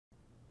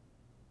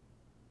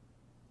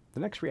The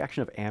next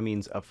reaction of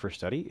amines up for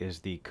study is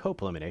the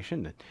Cope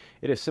elimination.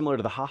 It is similar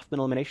to the Hofmann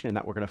elimination in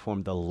that we're going to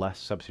form the less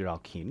substituted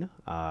alkene.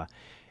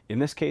 In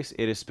this case,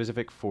 it is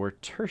specific for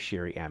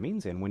tertiary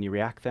amines, and when you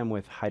react them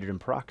with hydrogen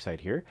peroxide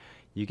here,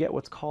 you get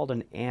what's called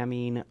an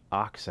amine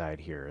oxide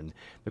here. And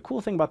the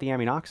cool thing about the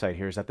amine oxide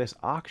here is that this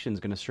oxygen is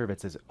going to serve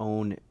as its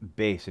own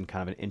base in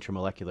kind of an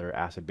intramolecular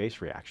acid-base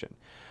reaction.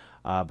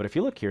 But if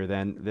you look here,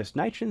 then this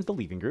nitrogen is the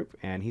leaving group,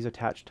 and he's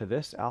attached to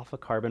this alpha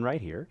carbon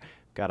right here.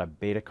 Got a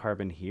beta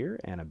carbon here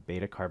and a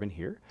beta carbon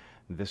here.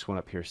 This one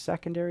up here is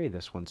secondary,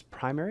 this one's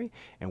primary,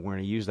 and we're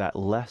going to use that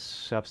less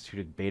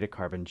substituted beta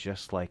carbon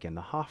just like in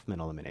the Hofmann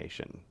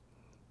elimination.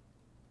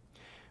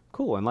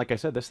 Cool, and like I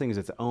said, this thing is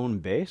its own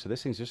base, so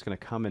this thing's just going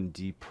to come and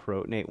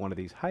deprotonate one of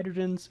these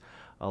hydrogens,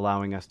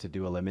 allowing us to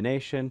do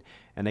elimination.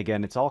 And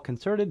again, it's all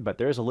concerted, but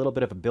there's a little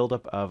bit of a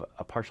buildup of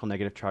a partial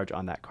negative charge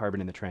on that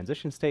carbon in the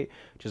transition state,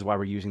 which is why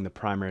we're using the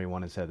primary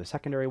one instead of the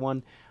secondary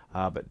one.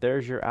 But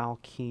there's your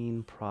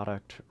alkene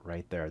product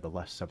right there, the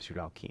less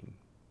substituted alkene.